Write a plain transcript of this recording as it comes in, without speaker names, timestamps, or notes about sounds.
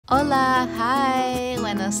Hola, hi,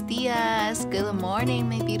 buenos dias, good morning,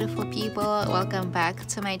 my beautiful people. Welcome back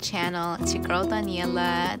to my channel. It's your girl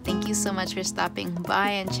Daniela. Thank you so much for stopping by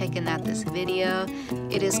and checking out this video.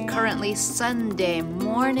 It is currently Sunday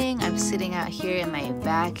morning. I'm sitting out here in my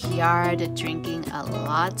backyard drinking a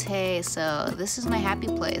latte. So this is my happy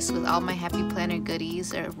place with all my happy planner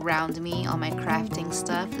goodies around me, all my crafting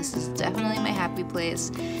stuff. This is definitely my happy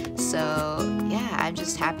place. So yeah, I'm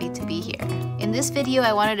just happy to be here. In this video,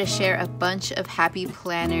 I wanted to share a bunch of happy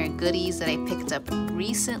planner goodies that I picked up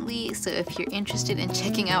recently. So if you're interested in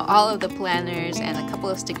checking out all of the planners and a couple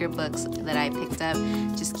of sticker books that I picked up,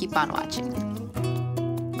 just keep on watching.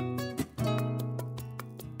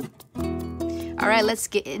 All right, let's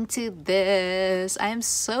get into this. I am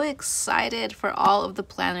so excited for all of the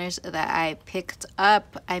planners that I picked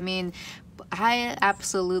up. I mean, I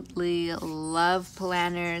absolutely love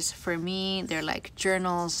planners. For me, they're like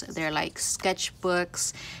journals, they're like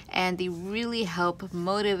sketchbooks, and they really help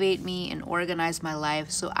motivate me and organize my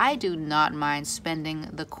life. So I do not mind spending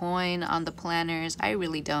the coin on the planners. I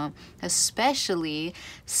really don't, especially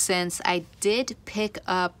since I did pick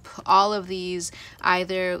up all of these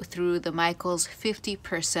either through the Michael's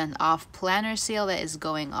 50% off planner sale that is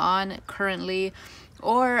going on currently,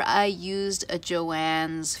 or I used a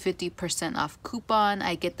Joann's 50% off coupon.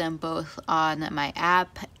 I get them both on my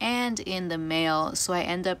app and in the mail. So I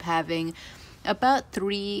end up having about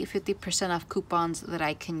 50% off coupons that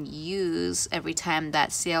I can use every time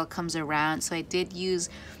that sale comes around. So I did use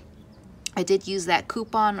that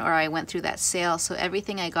coupon, or I went through that sale. So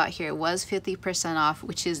everything I got here was 50% off,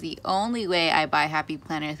 which is the only way I buy happy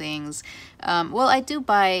planner things. Well, I do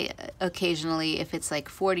buy occasionally if it's like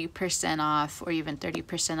 40% off or even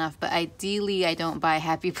 30% off, but ideally I don't buy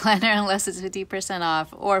happy planner unless it's 50%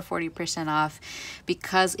 off or 40% off,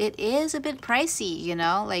 because it is a bit pricey, you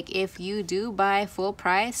know. Like if you do buy full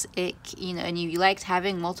price, and you liked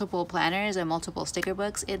having multiple planners and multiple sticker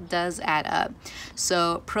books, it does add up.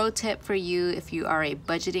 So pro tip for you, if you are a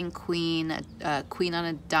budgeting queen, queen on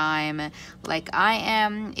a dime like I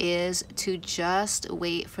am, is to just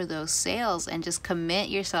wait for those sales and just commit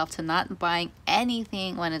yourself to not buying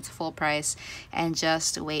anything when it's full price and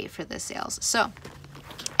just wait for the sales. So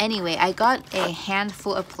anyway, I got a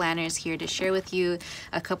handful of planners here to share with you,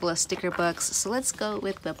 a couple of sticker books. So let's go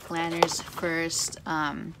with the planners first.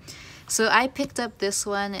 So I picked up this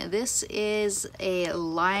one. This is a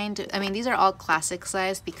lined, these are all classic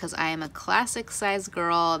size because I am a classic size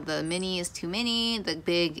girl. The mini is too mini, the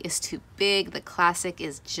big is too big, the classic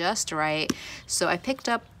is just right. So I picked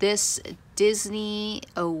up this Disney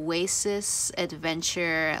Oasis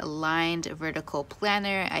Adventure lined vertical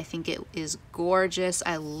planner. I think it is gorgeous.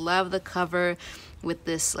 I love the cover with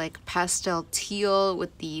this like pastel teal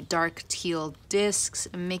with the dark teal discs,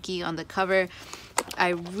 Mickey on the cover. I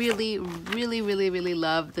really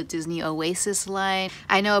love the Disney Oasis line.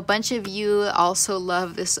 I know a bunch of you also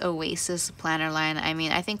love this Oasis planner line.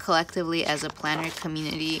 I think collectively as a planner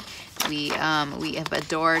community, we have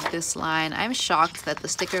adored this line. I'm shocked that the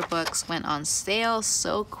sticker books went on sale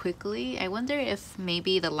so quickly. I wonder if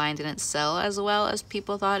maybe the line didn't sell as well as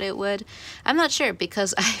people thought it would. I'm not sure,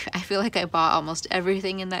 because I feel like I bought almost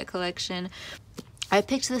everything in that collection. I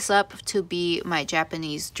picked this up to be my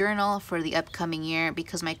Japanese journal for the upcoming year,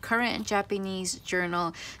 because my current Japanese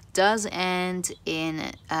journal does end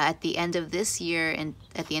at the end of this year and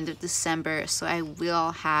at the end of December, so I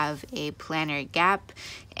will have a planner gap.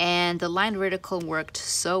 And the lined vertical worked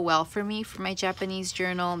so well for me for my Japanese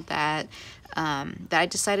journal that I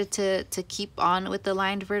decided to keep on with the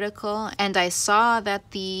lined vertical. And I saw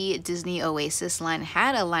that the Disney Oasis line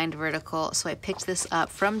had a lined vertical, so I picked this up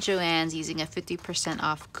from Joann's using a 50%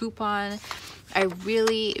 off coupon. I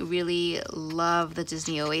really love the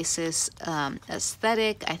Disney Oasis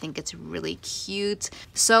aesthetic. I think it's really cute.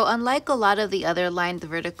 So unlike a lot of the other lined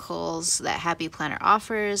verticals that Happy Planner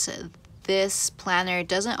offers, this planner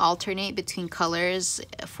doesn't alternate between colors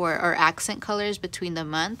or accent colors between the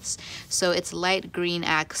months. So it's light green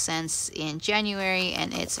accents in January,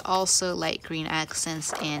 and it's also light green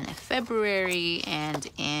accents in February and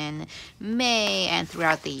in May and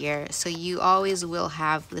throughout the year. So you always will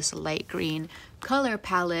have this light green color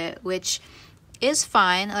palette, which is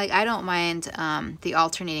fine. Like, I don't mind the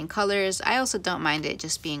alternating colors. I also don't mind it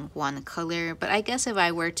just being one color, but I guess if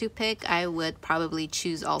I were to pick, I would probably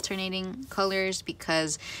choose alternating colors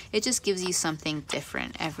because it just gives you something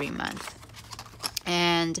different every month.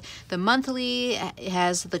 And the monthly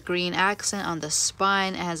has the green accent on the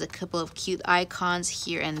spine. It has a couple of cute icons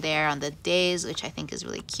here and there on the days, which I think is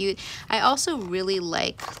really cute. I also really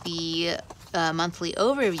like the monthly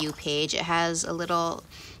overview page. It has a little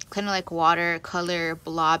kind of like watercolor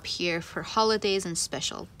blob here for holidays and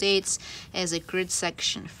special dates. It has a grid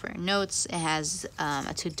section for notes. It has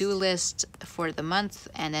a to-do list for the month,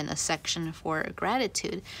 and then a section for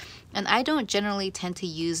gratitude. And I don't generally tend to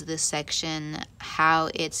use this section how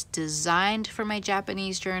it's designed for my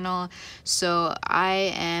Japanese journal. So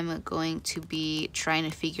I am going to be trying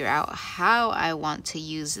to figure out how I want to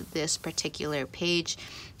use this particular page.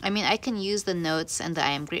 I mean, I can use the notes and the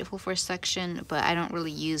I am grateful for section, but I don't really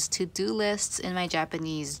use to-do lists in my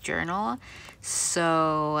Japanese journal.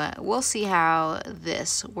 So we'll see how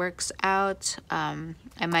this works out.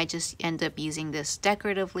 I might just end up using this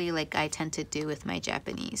decoratively like I tend to do with my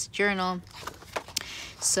Japanese journal.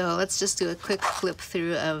 So let's just do a quick flip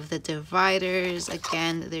through of the dividers.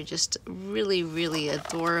 Again, they're just really, really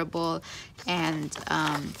adorable. And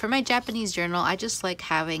for my Japanese journal, I just like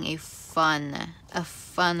having a fun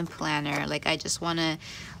planner. Like, I just want to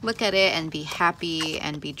look at it and be happy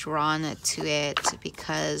and be drawn to it,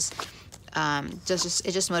 because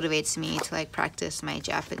it just motivates me to like practice my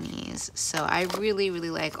Japanese. So I really,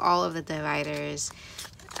 really like all of the dividers,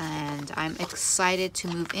 and I'm excited to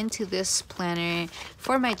move into this planner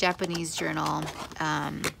for my Japanese journal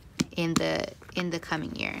in the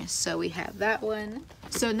coming year. So we have that one.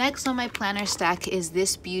 So next on my planner stack is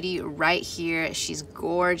this beauty right here. She's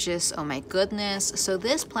gorgeous. Oh my goodness. So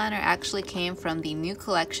this planner actually came from the new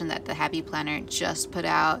collection that the Happy Planner just put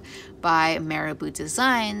out by Marabou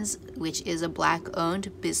Designs, which is a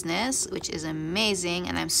Black-owned business, which is amazing,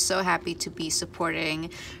 and I'm so happy to be supporting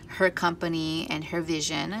her company and her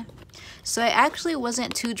vision. So I actually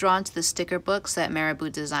wasn't too drawn to the sticker books that Marabou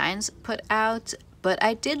Designs put out, but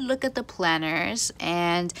I did look at the planners,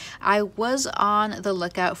 and I was on the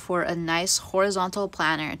lookout for a nice horizontal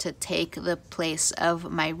planner to take the place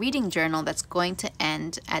of my reading journal that's going to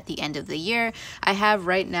end at the end of the year. I have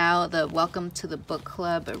right now the Welcome to the Book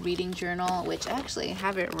Club reading journal, which I actually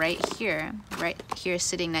have it right here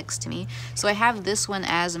sitting next to me. So I have this one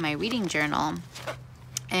as my reading journal,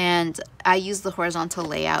 and I use the horizontal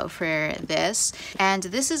layout for this, and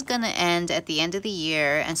this is gonna end at the end of the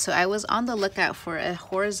year, and so I was on the lookout for a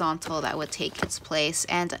horizontal that would take its place.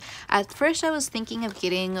 And at first I was thinking of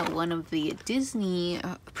getting one of the Disney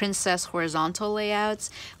princess horizontal layouts,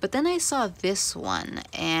 but then I saw this one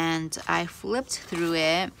and I flipped through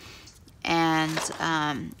it, and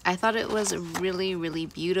I thought it was really, really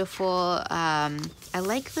beautiful. I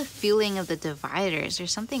like the feeling of the dividers.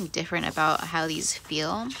 There's something different about how these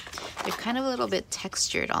feel. They're kind of a little bit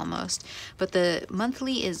textured almost, but the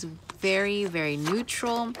monthly is very, very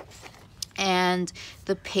neutral. And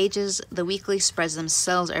the pages, the weekly spreads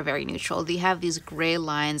themselves are very neutral. They have these gray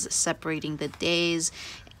lines separating the days,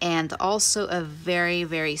 and also a very,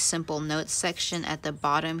 very simple notes section at the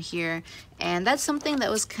bottom here. And that's something that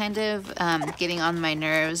was kind of getting on my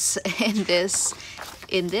nerves in this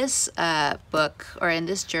book, or in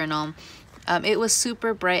this journal. It was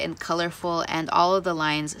super bright and colorful, and all of the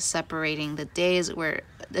lines separating the days were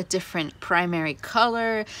a different primary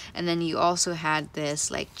color. And then you also had this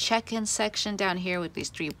like check-in section down here with these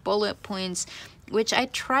 3 bullet points, which I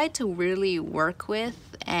tried to really work with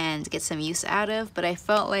and get some use out of, but I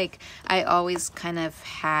felt like I always kind of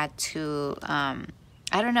had to, I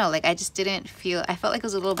don't know, like I felt like it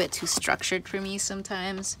was a little bit too structured for me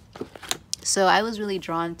sometimes. So I was really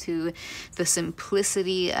drawn to the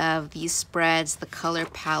simplicity of these spreads, the color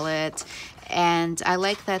palette, and I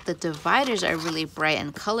like that the dividers are really bright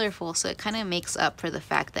and colorful, so it kind of makes up for the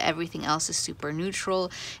fact that everything else is super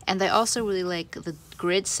neutral. And I also really like the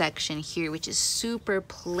grid section here, which is super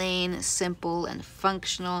plain, simple, and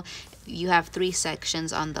functional. You have 3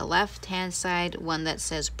 sections on the left hand side, one that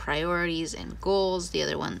says priorities and goals, the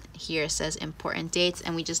other one here says important dates,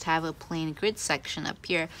 and we just have a plain grid section up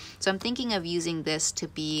here. So I'm thinking of using this to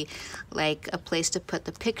be like a place to put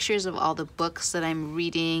the pictures of all the books that I'm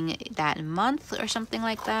reading that month or something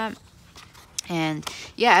like that. And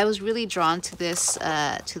yeah, I was really drawn to this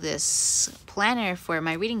planner for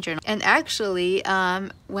my reading journal. And actually,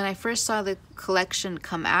 when I first saw the collection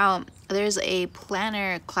come out, there's a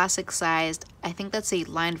planner classic sized, I think that's a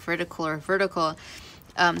lined vertical or vertical,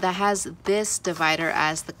 that has this divider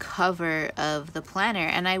as the cover of the planner.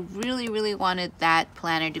 And I really, really wanted that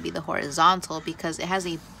planner to be the horizontal because it has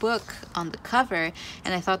a book on the cover,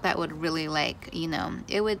 and I thought that would really, like, you know,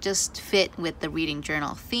 it would just fit with the reading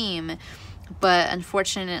journal theme. But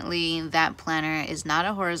unfortunately, that planner is not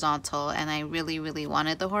a horizontal, and I really, really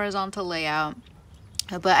wanted the horizontal layout.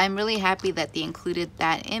 But I'm really happy that they included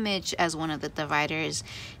that image as one of the dividers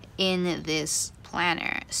in this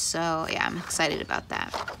planner. So yeah, I'm excited about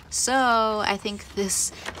that. So I think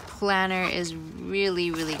this planner is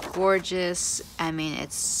really, really gorgeous. I mean,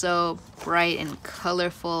 it's so bright and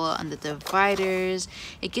colorful on the dividers.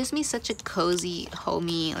 It gives me such a cozy,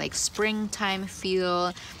 homey, like springtime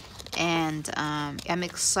feel. And I'm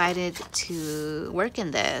excited to work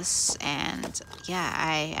in this. And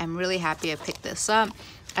yeah, I'm really happy I picked this up.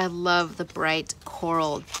 I love the bright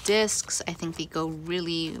coral discs. I think they go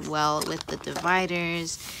really well with the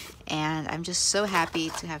dividers. And I'm just so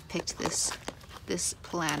happy to have picked this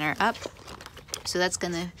planner up. So that's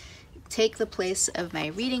gonna take the place of my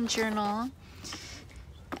reading journal.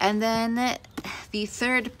 And then the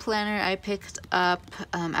third planner I picked up,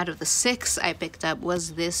 out of the 6 I picked up,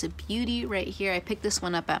 was this beauty right here. I picked this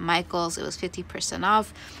one up at Michael's. It was 50%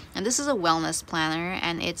 off. And this is a wellness planner,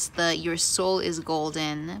 and it's the Your Soul is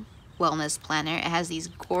Golden wellness planner. It has these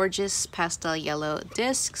gorgeous pastel yellow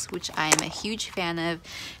discs, which I am a huge fan of,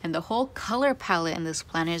 and the whole color palette in this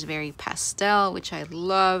planner is very pastel, which I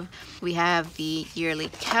love. We have the yearly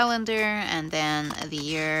calendar and then the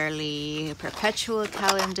yearly perpetual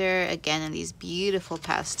calendar, again in these beautiful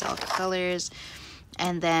pastel colors.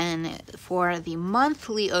 And then for the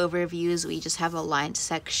monthly overviews, we just have a lined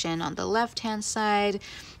section on the left-hand side,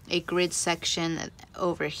 a grid section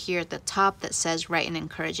over here at the top that says write an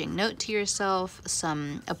encouraging note to yourself,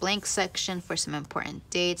 a blank section for some important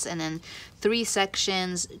dates, and then 3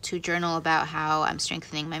 sections to journal about how I'm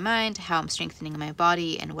strengthening my mind, how I'm strengthening my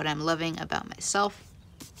body, and what I'm loving about myself.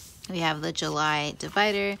 We have the July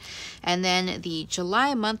divider, and then the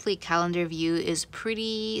July monthly calendar view is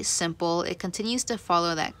pretty simple. It continues to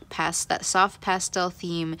follow that soft pastel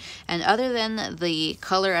theme, and other than the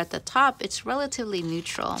color at the top, it's relatively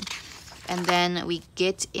neutral. And then we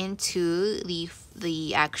get into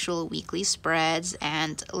the actual weekly spreads,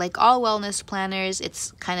 and like all wellness planners,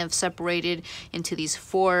 it's kind of separated into these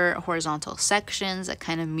 4 horizontal sections that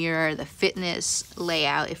kind of mirror the fitness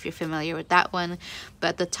layout, if you're familiar with that one. But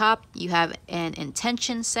at the top you have an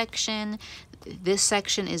intention section. This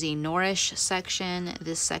section is a nourish section.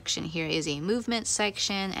 This section here is a movement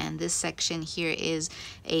section, and this section here is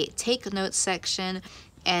a take note section.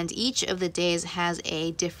 And each of the days has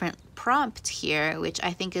a different prompt here, which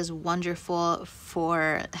I think is wonderful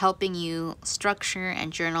for helping you structure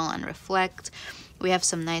and journal and reflect. We have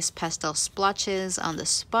some nice pastel splotches on the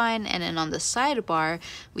spine, and then on the sidebar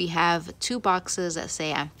we have 2 boxes that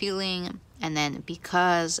say I'm feeling, and then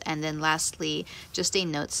because, and then lastly just a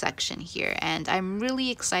note section here. And I'm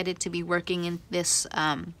really excited to be working in this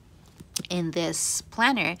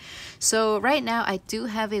planner. So right now I do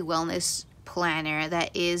have a wellness planner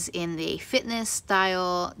that is in the fitness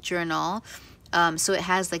style journal. So it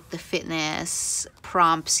has like the fitness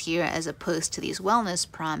prompts here as opposed to these wellness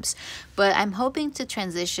prompts. But I'm hoping to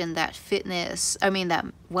transition that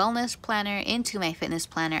wellness planner into my fitness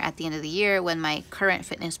planner at the end of the year when my current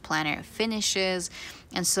fitness planner finishes.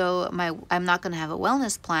 And so I'm not going to have a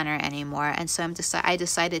wellness planner anymore. And so I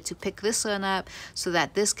decided to pick this one up so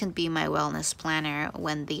that this can be my wellness planner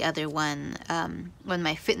when the other one, when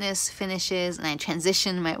my fitness finishes and I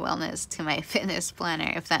transition my wellness to my fitness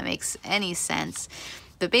planner, if that makes any sense.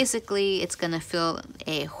 But basically, it's going to fill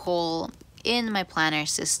a hole in my planner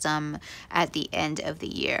system at the end of the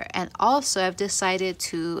year. And also I've decided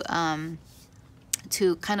to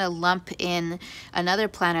kind of lump in another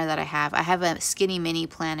planner that I have. I have a skinny mini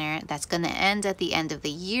planner that's going to end at the end of the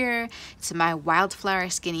year. It's my Wildflower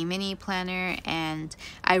Skinny Mini planner, and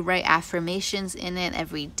I write affirmations in it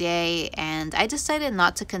every day. And I decided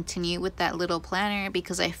not to continue with that little planner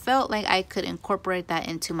because I felt like I could incorporate that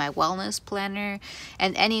into my wellness planner.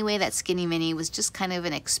 And anyway, that Skinny Mini was just kind of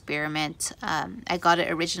an experiment. I got it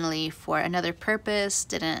originally for another purpose,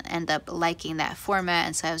 didn't end up liking that format,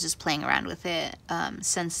 and so I was just playing around with it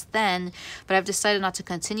since then. But I've decided not to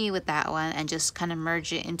continue with that one and just kind of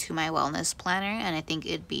merge it into my wellness planner. And I think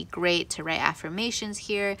it'd be great to write affirmations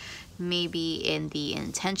here, maybe in the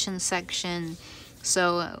intention section.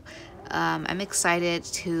 So I'm excited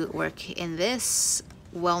to work in this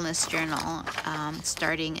wellness journal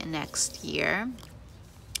starting next year.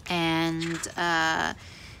 And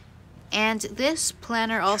this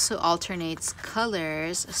planner also alternates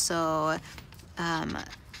colors. So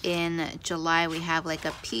in July we have like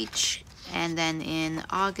a peach, and then in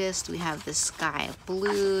August we have this sky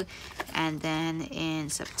blue, and then in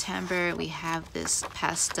September we have this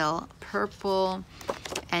pastel purple,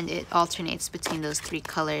 and it alternates between those 3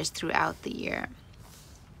 colors throughout the year.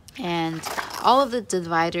 And all of the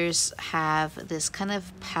dividers have this kind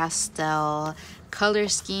of pastel color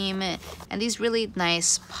scheme and these really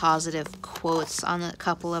nice positive quotes on a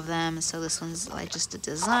couple of them. So this one's like just a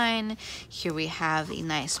design. Here we have a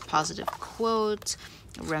nice positive quote,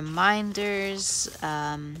 reminders,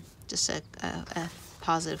 just a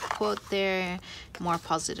positive quote there, more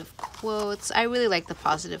positive quotes. I really like the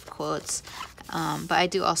positive quotes, but I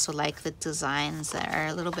do also like the designs that are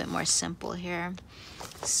a little bit more simple here.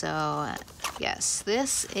 So yes,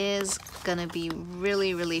 this is gonna be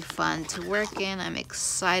really, really fun to work in. I'm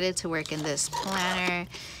excited to work in this planner,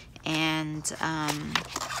 and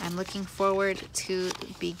I'm looking forward to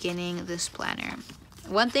beginning this planner.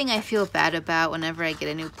 One thing I feel bad about whenever I get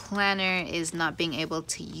a new planner is not being able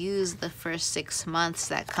to use the first 6 months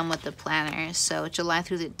that come with the planner. So July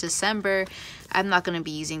through December, I'm not going to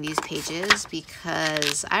be using these pages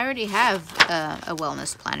because I already have a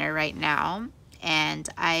wellness planner right now. And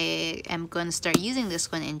I am going to start using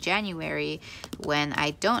this one in January when I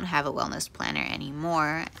don't have a wellness planner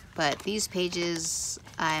anymore. But these pages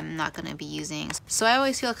I'm not going to be using. So I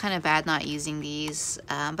always feel kind of bad not using these.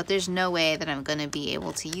 But there's no way that I'm going to be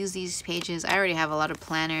able to use these pages. I already have a lot of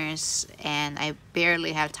planners and I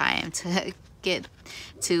barely have time to get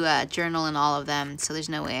to journal in all of them. So there's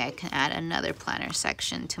no way I can add another planner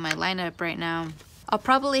section to my lineup right now. I'll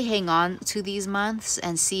probably hang on to these months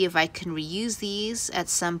and see if I can reuse these at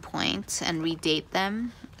some point and redate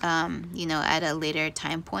them, you know, at a later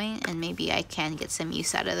time point, and maybe I can get some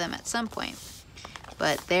use out of them at some point.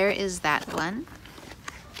 But there is that one.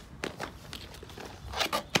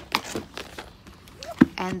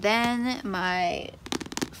 And then my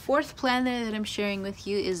fourth planner that I'm sharing with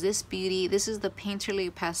you is this beauty. This is the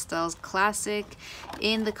Painterly Pastels Classic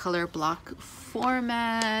in the color block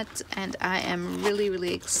format, and I am really,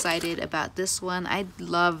 really excited about this one. I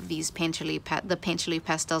love these the Painterly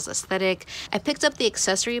Pastels aesthetic. I picked up the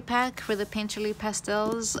accessory pack for the Painterly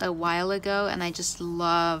Pastels a while ago, and I just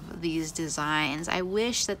love these designs. I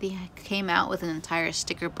wish that they came out with an entire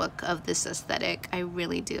sticker book of this aesthetic. I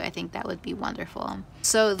really do. I think that would be wonderful.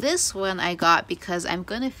 So this one I got because I'm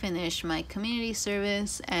going to finish my community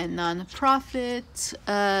service and nonprofit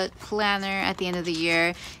planner at the end of the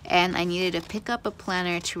year, and I needed to pick up a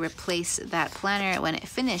planner to replace that planner when it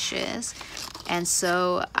finishes. And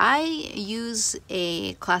so I use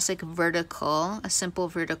a classic vertical, a simple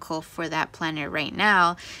vertical for that planner right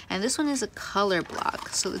now, and this one is a color block,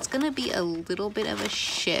 so it's going to be a little bit of a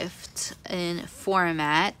shift in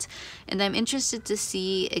format, and I'm interested to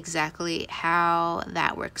see exactly how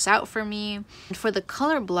that works out for me. And for the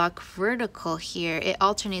color block vertical here, it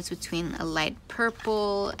alternates between a light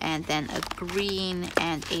purple and then a green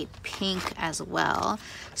and a pink as well.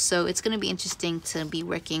 So it's going to be interesting to be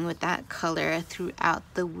working with that color throughout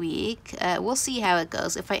the week. We'll see how it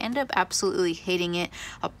goes. If I end up absolutely hating it,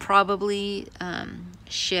 I'll probably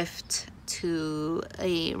shift to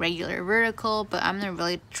a regular vertical, but I'm gonna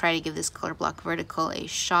really try to give this color block vertical a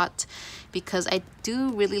shot because I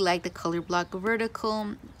do really like the color block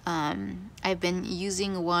vertical. I've been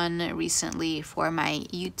using one recently for my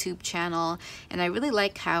YouTube channel, and I really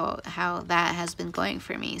like how that has been going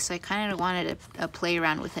for me. So I kind of wanted to play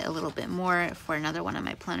around with it a little bit more for another one of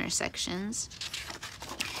my planner sections.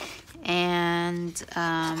 And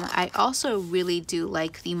I also really do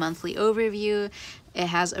like the monthly overview. It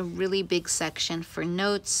has a really big section for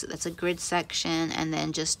notes. That's a grid section, and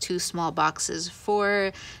then just 2 small boxes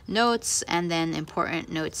for notes, and then important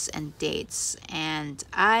notes and dates. And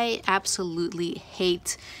I absolutely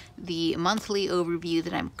hate the monthly overview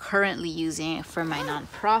that I'm currently using for my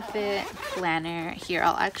nonprofit planner. Here,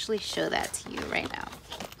 I'll actually show that to you right now.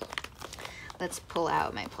 Let's pull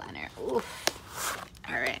out my planner. Oof.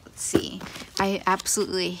 All right, let's see. I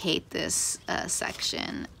absolutely hate this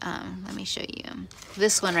section. Let me show you.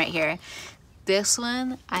 This one right here. This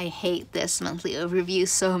one, I hate this monthly overview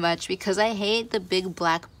so much because I hate the big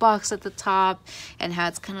black box at the top and how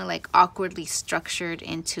it's kind of like awkwardly structured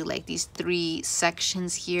into like these 3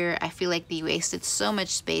 sections here. I feel like they wasted so much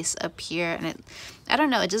space up here, and I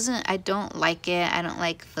don't know, I don't like it. I don't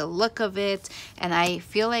like the look of it, and I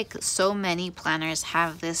feel like so many planners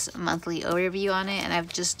have this monthly overview on it, and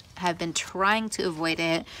have been trying to avoid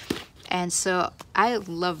it. And so I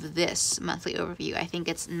love this monthly overview. I think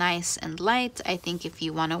it's nice and light. I think if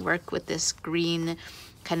you want to work with this green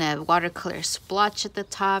kind of watercolor splotch at the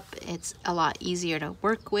top, it's a lot easier to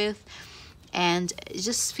work with. And it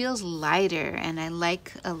just feels lighter, and I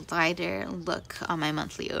like a lighter look on my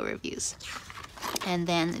monthly overviews. And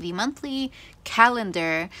then the monthly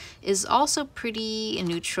calendar is also pretty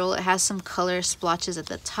neutral. It has some color splotches at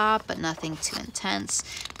the top, but nothing too intense.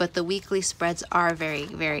 But the weekly spreads are very,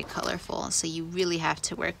 very colorful. So you really have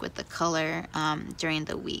to work with the color during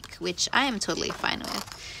the week, which I am totally fine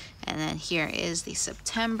with. And then here is the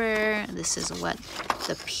September. This is what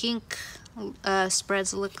the pink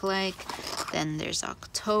spreads look like. Then there's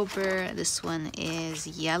October. This one is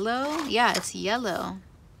yellow. Yeah, it's yellow.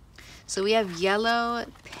 So we have yellow,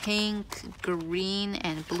 pink, green,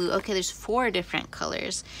 and blue. Okay, there's 4 different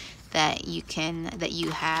colors that you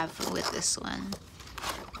have with this one.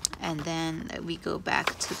 And then we go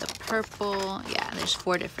back to the purple. Yeah, there's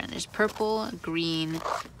 4 different. There's purple, green,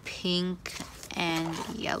 pink, and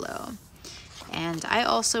yellow. And I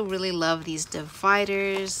also really love these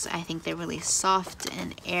dividers. I think they're really soft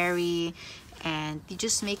and airy, and they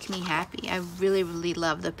just make me happy. I really, really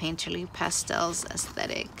love the Painterly Pastels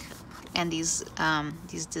aesthetic and these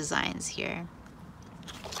designs here.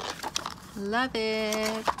 Love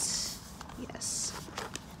it. Yes.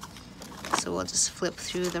 So we'll just flip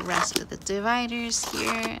through the rest of the dividers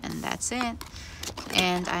here, and that's it.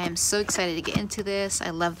 And I am so excited to get into this. I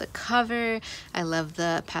love the cover. I love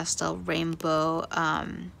the pastel rainbow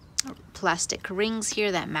plastic rings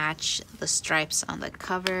here that match the stripes on the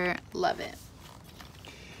cover. Love it.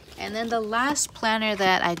 And then the last planner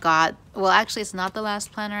that I got, well, actually it's not the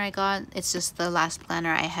last planner I got, it's just the last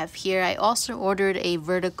planner I have here. I also ordered a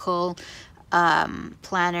vertical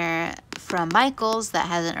planner from Michaels that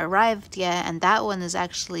hasn't arrived yet, and that one is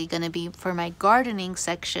actually going to be for my gardening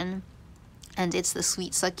section, and it's the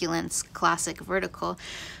Sweet Succulents Classic Vertical,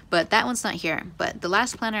 but that one's not here. But the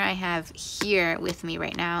last planner I have here with me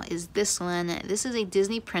right now is this one. This is a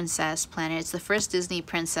Disney Princess planner. It's the first Disney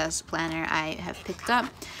Princess planner I have picked up,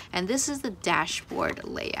 and this is the dashboard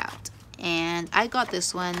layout. And I got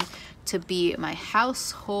this one to be my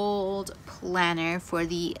household planner for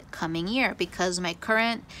the coming year, because my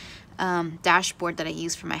current dashboard that I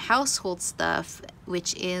use for my household stuff,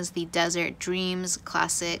 which is the Desert Dreams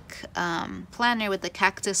Classic planner with the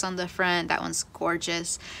cactus on the front, that one's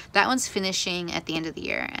gorgeous. That one's finishing at the end of the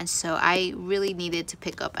year, and so I really needed to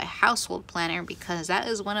pick up a household planner because that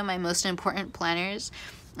is one of my most important planners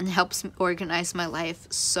and helps organize my life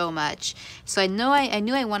so much. So I knew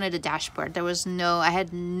I wanted a dashboard. I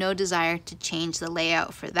had no desire to change the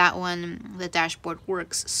layout for that one. The dashboard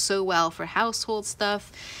works so well for household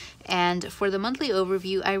stuff. And for the monthly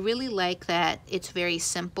overview, I really like that it's very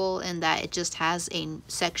simple in that it just has a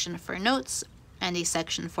section for notes and a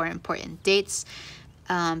section for important dates,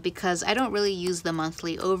 because I don't really use the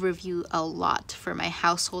monthly overview a lot for my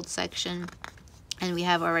household section. And we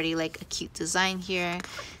have already like a cute design here.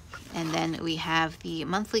 And then we have the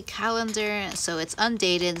monthly calendar. So it's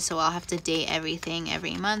undated, so I'll have to date everything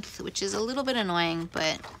every month, which is a little bit annoying,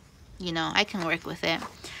 but you know, I can work with it.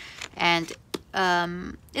 And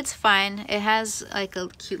it's fine. It has like a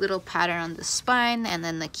cute little pattern on the spine, and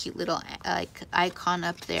then the cute little like icon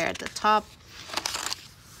up there at the top.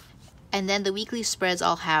 And then the weekly spreads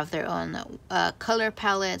all have their own color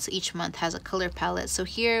palettes. Each month has a color palette. So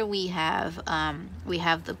here we have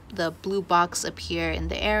the blue box up here in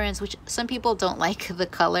the errands, which some people don't like the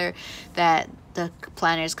color that the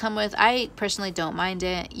planners come with. I personally don't mind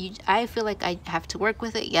it. I feel like I have to work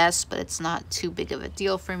with it, yes, but it's not too big of a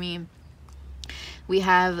deal for me. We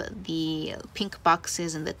have the pink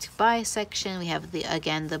boxes in the to buy section. We have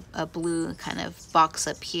a blue kind of box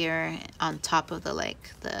up here on top of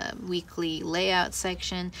the weekly layout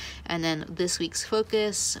section, and then this week's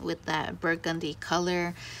focus with that burgundy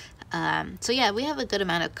color. So yeah, we have a good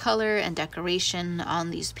amount of color and decoration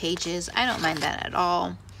on these pages. I don't mind that at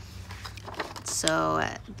all. So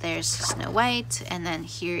there's Snow White, and then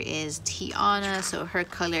here is Tiana. So her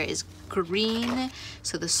color is green,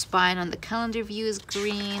 so the spine on the calendar view is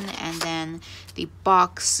green, and then the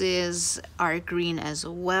boxes are green as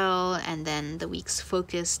well, and then the week's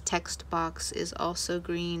focus text box is also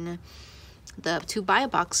green. The to buy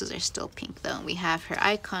boxes are still pink though. We have her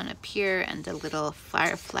icon up here and a little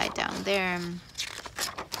firefly down there.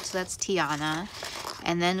 So that's Tiana.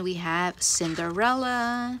 And then we have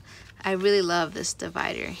Cinderella. I really love this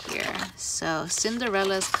divider here. So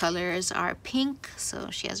Cinderella's colors are pink, so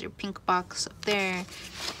she has her pink box up there.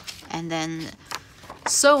 And then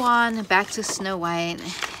so on, back to Snow White.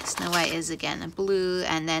 Snow White is again blue,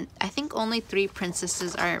 and then I think only 3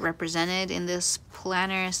 princesses are represented in this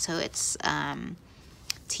planner, so it's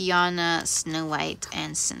Tiana, Snow White,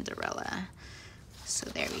 and Cinderella. So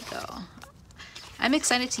there we go. I'm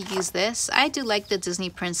excited to use this. I do like the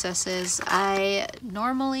Disney princesses. I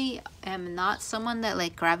normally am not someone that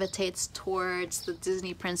like gravitates towards the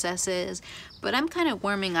Disney princesses, but I'm kind of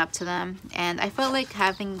warming up to them, and I felt like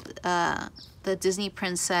having the Disney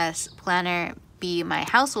princess planner be my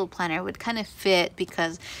household planner would kind of fit,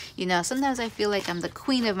 because you know, sometimes I feel like I'm the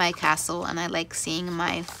queen of my castle and I like seeing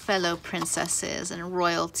my fellow princesses and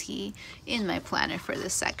royalty in my planner for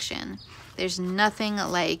this section. There's nothing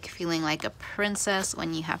like feeling like a princess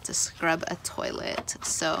when you have to scrub a toilet.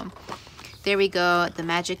 So there we go. The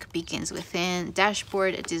magic begins within.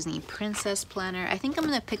 Dashboard, a Disney Princess planner. I think I'm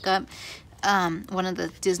gonna pick up one of the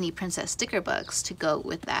Disney Princess sticker books to go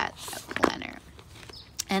with that planner.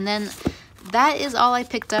 And then that is all I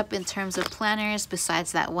picked up in terms of planners,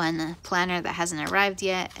 besides that one planner that hasn't arrived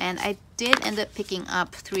yet. And I did end up picking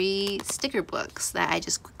up 3 sticker books that I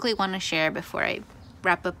just quickly want to share before I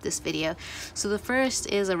wrap up this video. So the first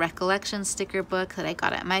is a Recollection sticker book that I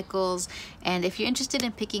got at Michael's, and if you're interested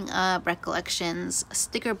in picking up Recollections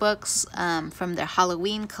sticker books from their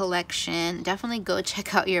Halloween collection, definitely go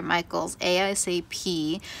check out your Michael's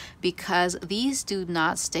ASAP, because these do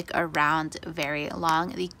not stick around very long.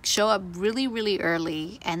 They show up really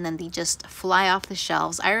early and then they just fly off the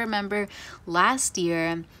shelves. I remember last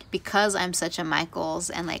year, because I'm such a Michael's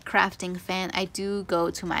and like crafting fan, I do go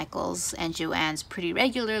to Michael's and Joann's pretty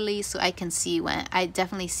regularly, so I can see when I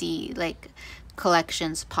definitely see like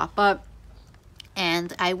collections pop up.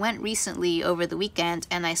 And I went recently over the weekend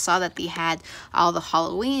and I saw that they had all the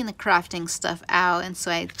Halloween crafting stuff out, and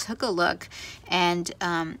so I took a look, and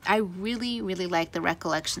I really like the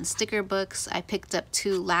Recollection sticker books. I picked up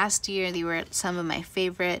 2 last year. They were some of my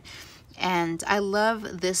favorite. And I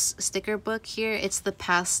love this sticker book here. It's the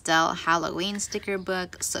pastel Halloween sticker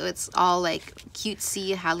book, so it's all like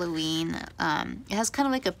cutesy Halloween. It has kind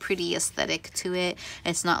of like a pretty aesthetic to it.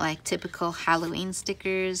 It's not like typical Halloween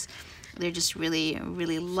stickers. They're just really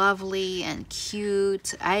lovely and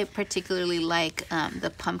cute. I particularly like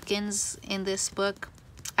the pumpkins in this book.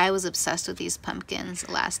 I was obsessed with these pumpkins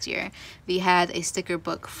last year. We had a sticker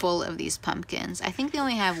book full of these pumpkins. I think they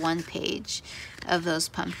only have 1 page of those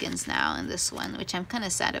pumpkins now in this one, which I'm kind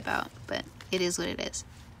of sad about, but it is what it is.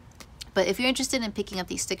 But if you're interested in picking up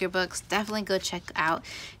these sticker books, definitely go check out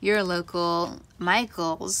your local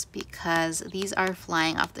Michael's, because these are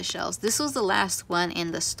flying off the shelves. This was the last one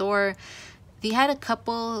in the store. They had a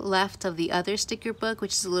couple left of the other sticker book,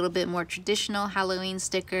 which is a little bit more traditional Halloween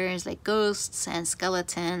stickers, like ghosts and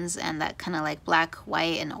skeletons and that kind of like black,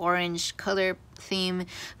 white, and orange color theme.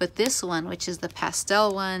 But this one, which is the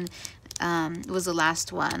pastel one, was the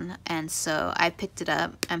last one, and so I picked it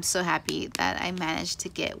up. I'm so happy that I managed to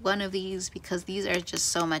get one of these, because these are just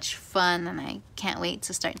so much fun and I can't wait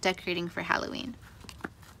to start decorating for Halloween.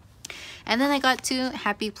 And then I got 2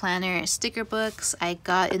 Happy Planner sticker books. I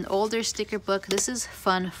got an older sticker book. This is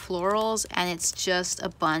Fun Florals, and it's just a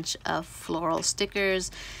bunch of floral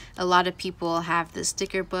stickers. A lot of people have this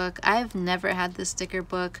sticker book. I've never had this sticker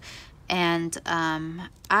book, and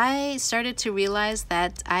I started to realize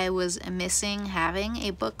that I was missing having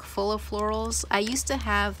a book full of florals. I used to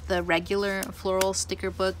have the regular floral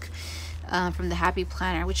sticker book from the Happy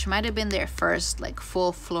Planner, which might have been their first like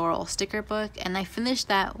full floral sticker book, and I finished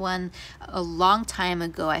that one a long time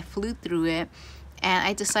ago. I flew through it, and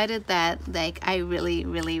I decided that like I really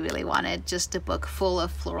wanted just a book full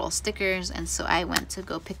of floral stickers, and so I went to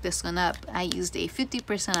go pick this one up. I used a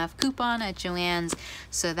 50% off coupon at Joann's,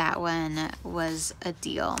 so that one was a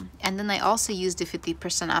deal. And then I also used a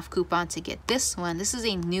 50% off coupon to get this one. This is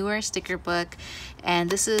a newer sticker book, and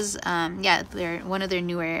this is they're one of their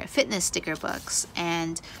newer fitness sticker books.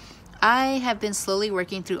 And I have been slowly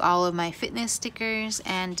working through all of my fitness stickers,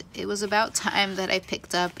 and it was about time that I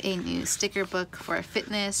picked up a new sticker book for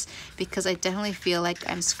fitness, because I definitely feel like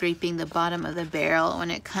I'm scraping the bottom of the barrel when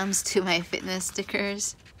it comes to my fitness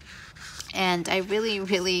stickers. And I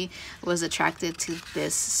really was attracted to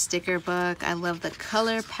this sticker book. I love the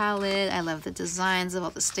color palette. I love the designs of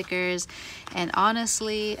all the stickers. And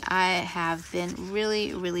honestly, I have been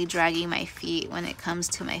really dragging my feet when it comes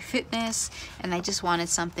to my fitness. And I just wanted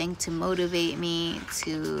something to motivate me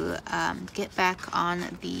to get back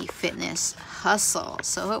on the fitness hustle.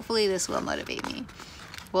 So hopefully this will motivate me.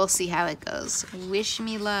 We'll see how it goes. Wish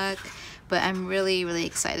me luck. But I'm really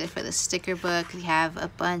excited for the sticker book. We have a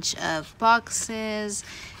bunch of boxes,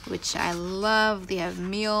 which I love. They have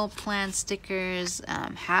meal plan stickers,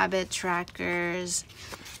 habit trackers,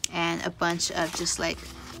 and a bunch of just like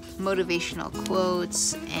motivational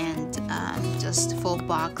quotes, and just full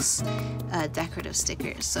box decorative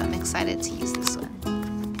stickers. So I'm excited to use this one.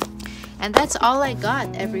 And that's all I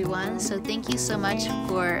got, everyone. So thank you so much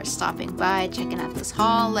for stopping by, checking out this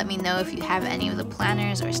haul. Let me know if you have any of the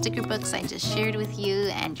planners or sticker books I just shared with you,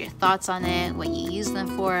 and your thoughts on it, what you use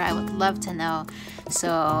them for. I would love to know.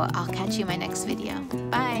 So I'll catch you in my next video.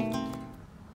 Bye.